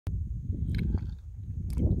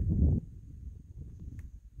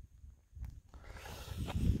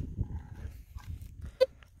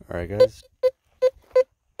Alright guys,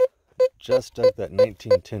 just dug that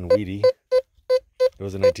 1910 Wheatie. It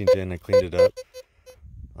was a 1910, I cleaned it up.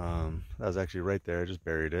 That was actually right there, I just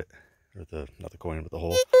buried it. Or not the coin, but the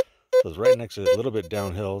hole. So it's right next to it, a little bit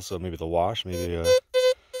downhill, so maybe the wash, maybe a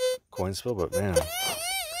coin spill, but man.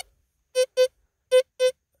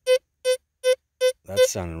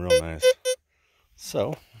 That's sounding real nice.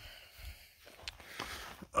 So,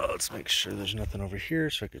 let's make sure there's nothing over here,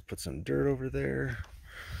 so I could put some dirt over there.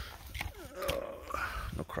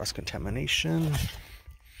 No cross-contamination.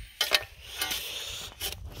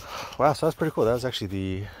 Wow, so that's pretty cool. That was actually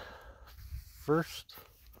the first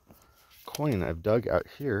coin I've dug out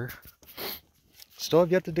here. Still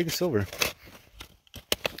have yet to dig a silver.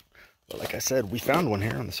 But like I said, we found one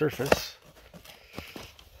here on the surface.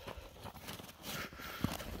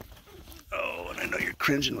 Oh, and I know you're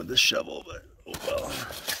cringing with this shovel, but oh well.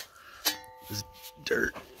 This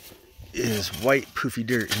dirt is white, poofy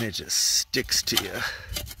dirt, and it just sticks to you.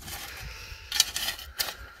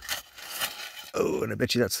 Oh, and I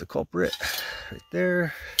bet you that's the culprit right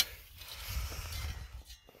there.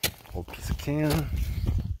 Old piece of can.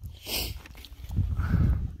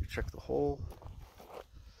 Check the hole.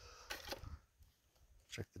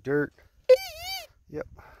 Check the dirt. Yep.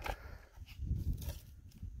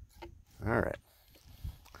 Alright.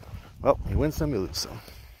 Well, you win some, you lose some.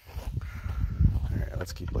 Alright,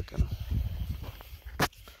 let's keep looking.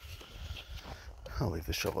 I'll leave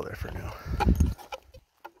the shovel there for now.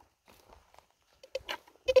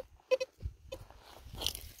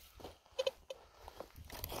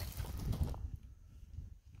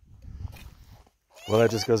 Well,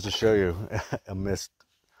 that just goes to show you, amidst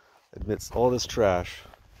all this trash,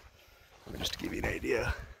 just to give you an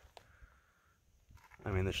idea.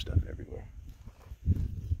 I mean, there's stuff everywhere.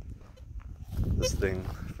 This thing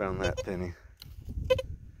found that penny.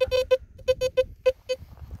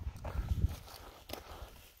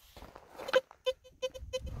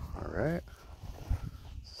 Alright.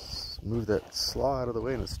 Move that slaw out of the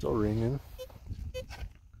way and it's still ringing.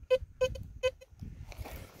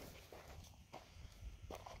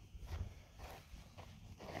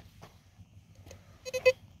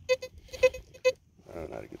 Oh,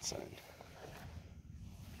 not a good sign.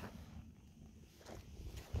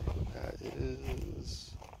 That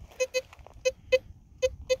is,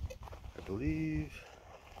 I believe,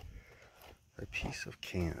 a piece of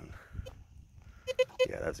can.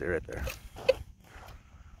 Yeah, that's it right there.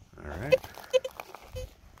 Alright.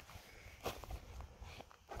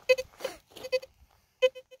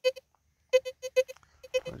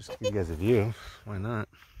 I'll just give you guys a view. Why not?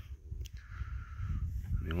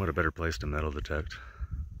 I mean, what a better place to metal detect.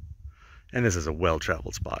 And this is a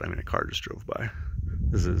well-traveled spot. I mean, a car just drove by.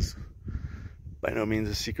 This is by no means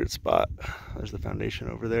a secret spot. There's the foundation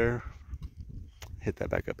over there. Hit that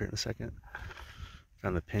back up here in a second.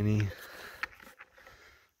 Found the penny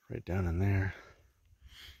right down in there.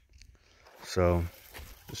 So,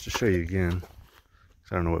 just to show you again,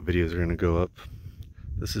 I don't know what videos are going to go up.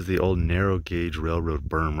 This is the old narrow gauge railroad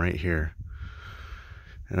berm right here.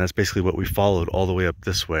 And that's basically what we followed all the way up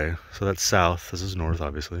this way. So that's south, this is north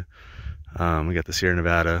obviously. We got the Sierra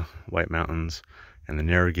Nevada, White Mountains, and the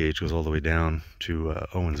narrow gauge goes all the way down to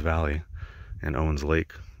Owens Valley and Owens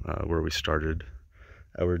Lake, where we started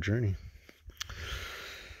our journey.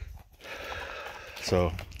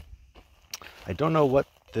 So, I don't know what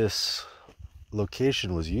this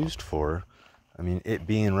location was used for. I mean, it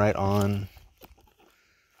being right on.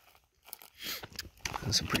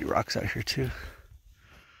 There's some pretty rocks out here too.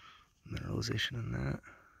 Mineralization in that.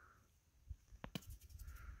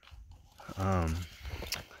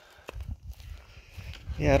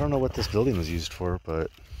 Yeah, I don't know what this building was used for,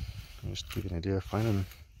 but just to give you an idea, finding.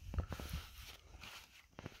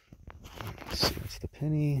 Let's see, that's the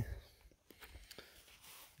penny.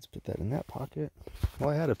 Let's put that in that pocket. Well,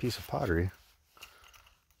 I had a piece of pottery.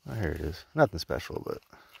 Oh, here it is. Nothing special, but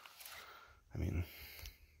I mean,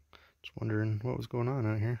 just wondering what was going on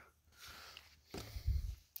out here.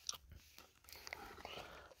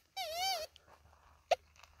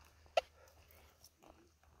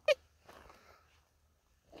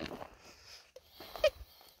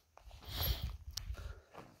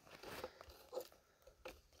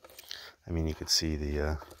 I mean, you could see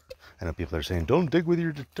the, I know people are saying, don't dig with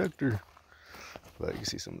your detector. But you can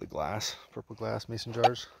see some of the glass, purple glass mason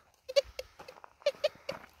jars.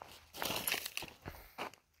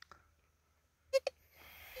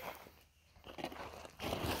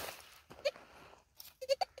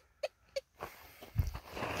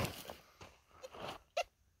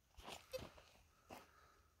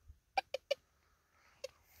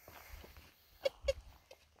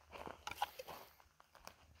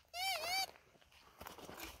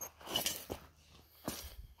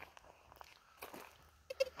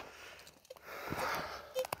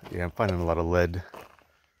 Yeah, I'm finding a lot of lead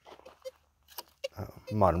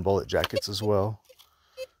modern bullet jackets as well.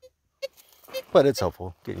 But it's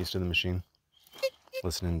helpful. Get used to the machine.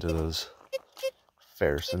 Listening to those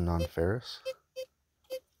ferrous and non-ferrous.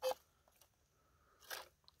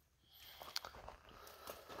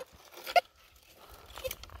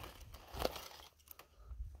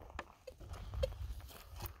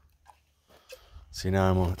 See,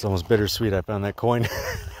 now it's almost bittersweet I found that coin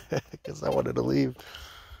because I wanted to leave.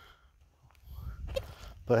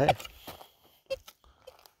 But hey.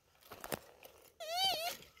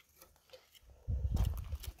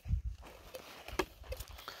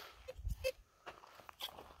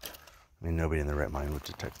 I mean, nobody in their right mind would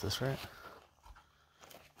detect this, right?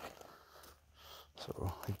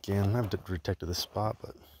 So, again, I've detected this spot,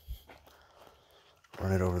 but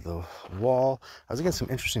run it over the wall. I was getting some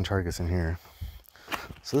interesting targets in here.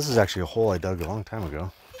 So this is actually a hole I dug a long time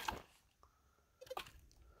ago.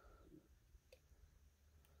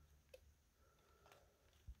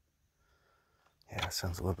 Yeah, it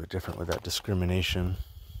sounds a little bit different with that discrimination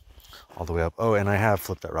all the way up. Oh, and I have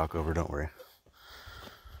flipped that rock over, don't worry.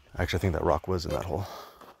 Actually, I think that rock was in that hole.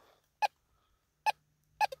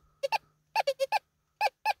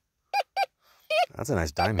 That's a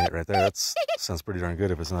nice dime hit right there. That sounds pretty darn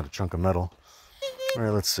good if it's not a chunk of metal. All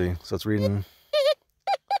right, let's see. So it's reading.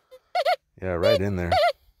 Yeah, right in there.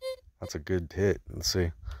 That's a good hit. Let's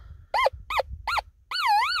see.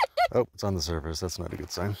 Oh, it's on the surface. That's not a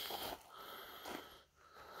good sign.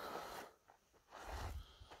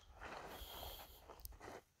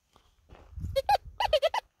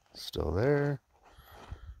 Still there.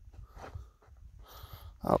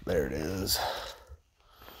 Oh, there it is.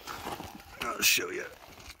 I'll show you.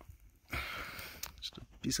 Just a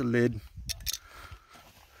piece of lead.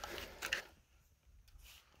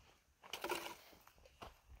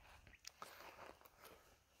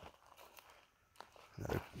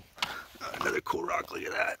 Another cool rock. Look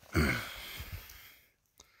at that.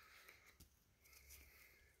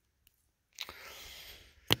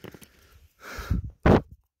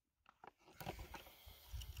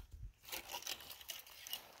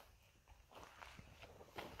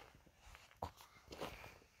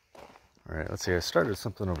 All right, let's see. I started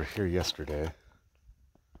something over here yesterday.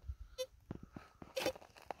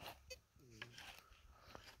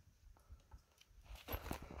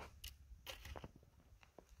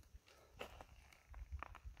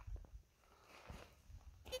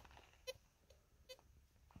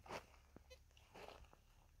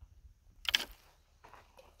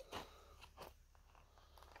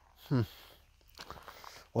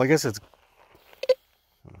 Well, I guess it's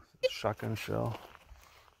a shotgun shell.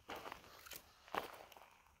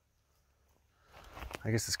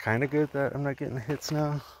 I guess it's kind of good that I'm not getting hits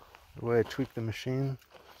now, the way I tweaked the machine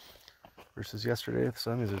versus yesterday.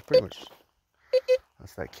 So that means there's pretty much,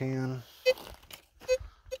 that's that can.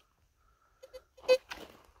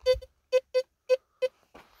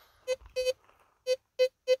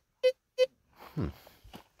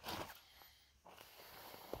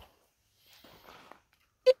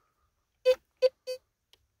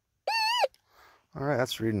 All right,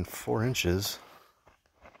 that's reading 4 inches.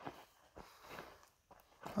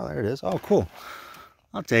 Oh, there it is. Oh, cool.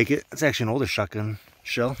 I'll take it. It's actually an older shotgun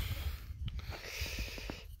shell.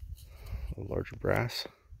 A larger brass.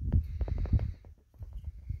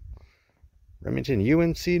 Remington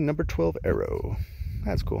UNC number 12 arrow.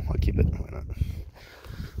 That's cool. I'll keep it. Why not?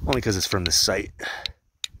 Only because it's from the site.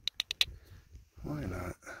 Why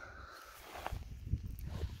not?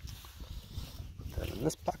 Put that in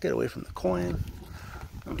this pocket away from the coin.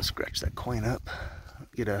 I'm gonna scratch that coin up.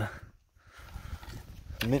 Get a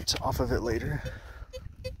mint off of it later.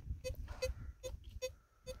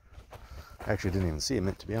 I actually didn't even see a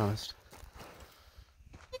mint, to be honest.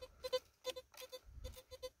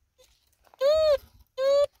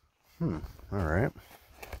 All right.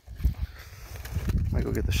 Might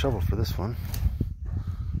go get the shovel for this one.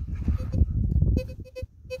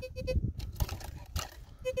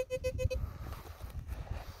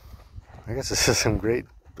 I guess this is some great.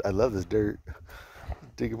 I love this dirt.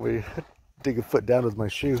 Dig a foot down with my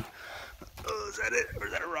shoe. Oh, is that it? Or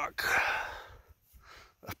is that a rock?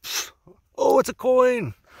 Oh, it's a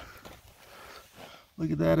coin.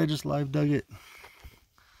 Look at that. I just live dug it.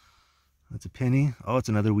 That's a penny. Oh, it's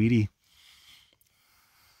another Wheatie.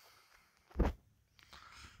 Let's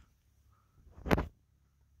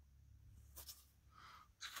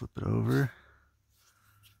flip it over.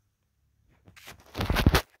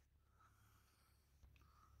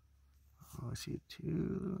 Oh, I see it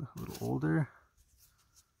too. A little older.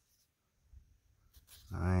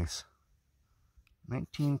 Nice.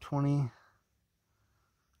 1920.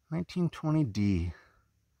 1920D.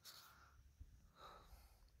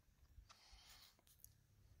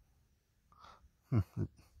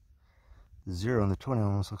 The 0 and the 20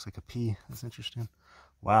 almost looks like a P. That's interesting.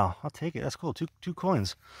 Wow, I'll take it. That's cool. Two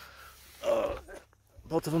coins.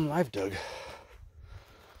 Both of them live dug.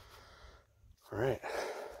 All right.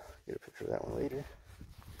 Get a picture of that one later.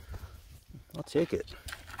 I'll take it.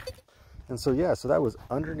 And so yeah, so that was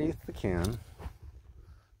underneath the can.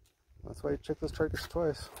 That's why you check those trackers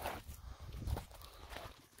twice.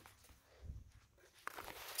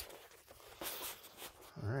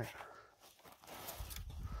 All right.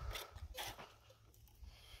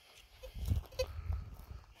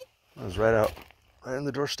 I was right in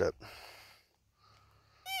the doorstep.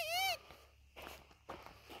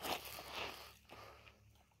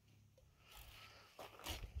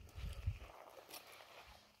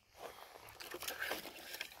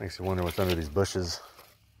 Makes you wonder what's under these bushes.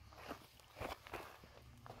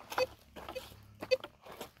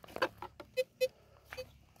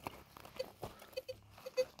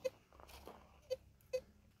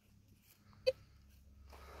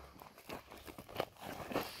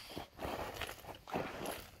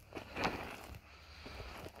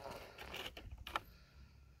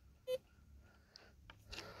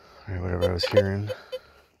 All right, whatever I was hearing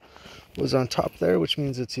was on top there, which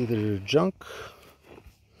means it's either junk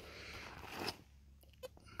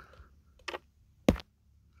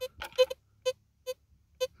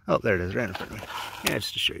oh, there it is, right in front of me. Yeah,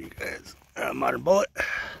 just to show you guys. Modern bullet.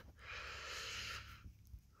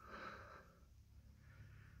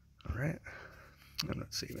 All right. I'm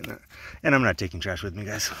not saving that. And I'm not taking trash with me,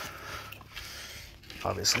 guys.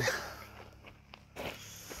 Obviously.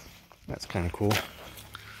 That's kind of cool.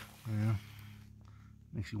 Yeah.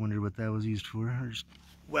 Makes you wonder what that was used for, or just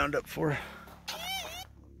wound up for.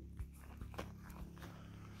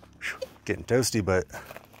 Whew. Getting toasty, but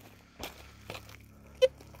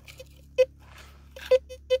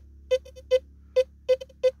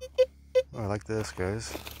oh, I like this,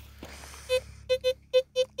 guys.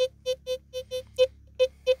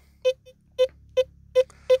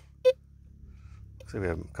 Looks like we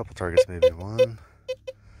have a couple targets, maybe 1,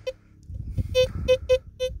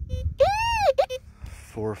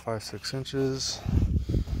 4, 5, 6 inches.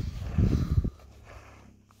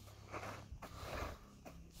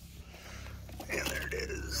 And there it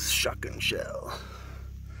is, shotgun shell.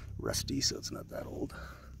 Rusty, so it's not that old.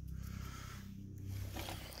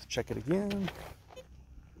 Let's check it again.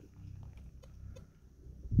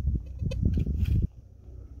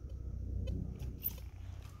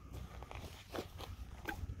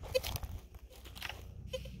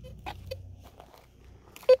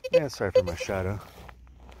 Yeah, sorry for my shadow.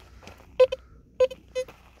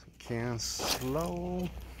 Can slow.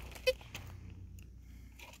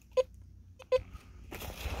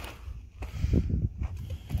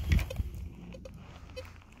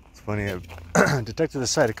 It's funny, I've detected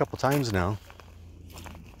this site a couple times now.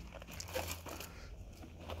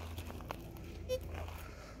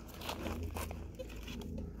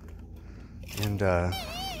 And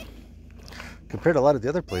compared to a lot of the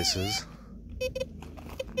other places,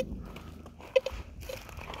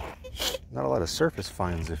 not a lot of surface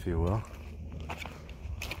finds, if you will.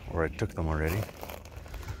 Or I took them already,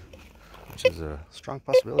 which is a strong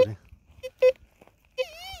possibility.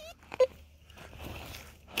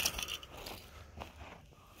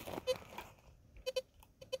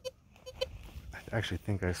 I actually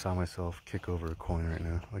think I saw myself kick over a coin right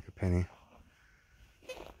now, like a penny.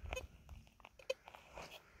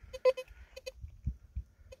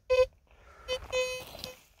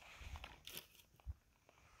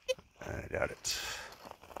 I doubt it.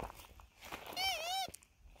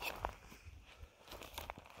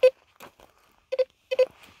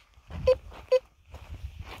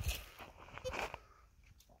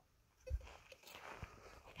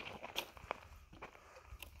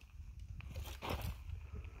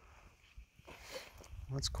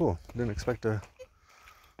 That's cool. Didn't expect to.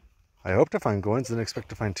 I hope to find coins, didn't expect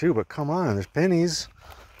to find 2, but come on, there's pennies.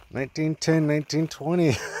 1910,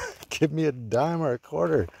 1920. Give me a dime or a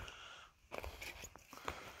quarter.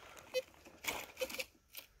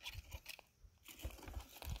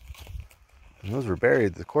 And those were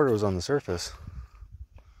buried. The quarter was on the surface.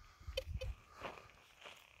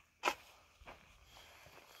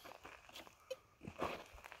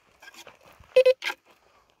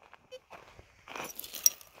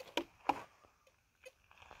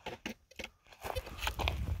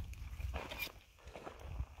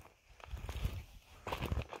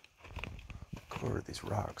 Go over these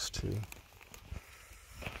rocks too.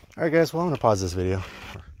 Alright guys, well I'm going to pause this video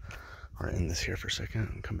or end this here for a second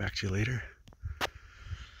and come back to you later.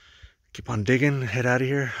 keep on digging, head out of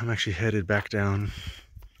here. I'm actually headed back down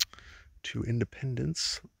to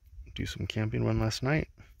Independence, do some camping one last night.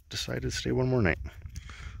 Decided to stay one more night.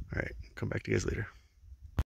 All right, come back to you guys later.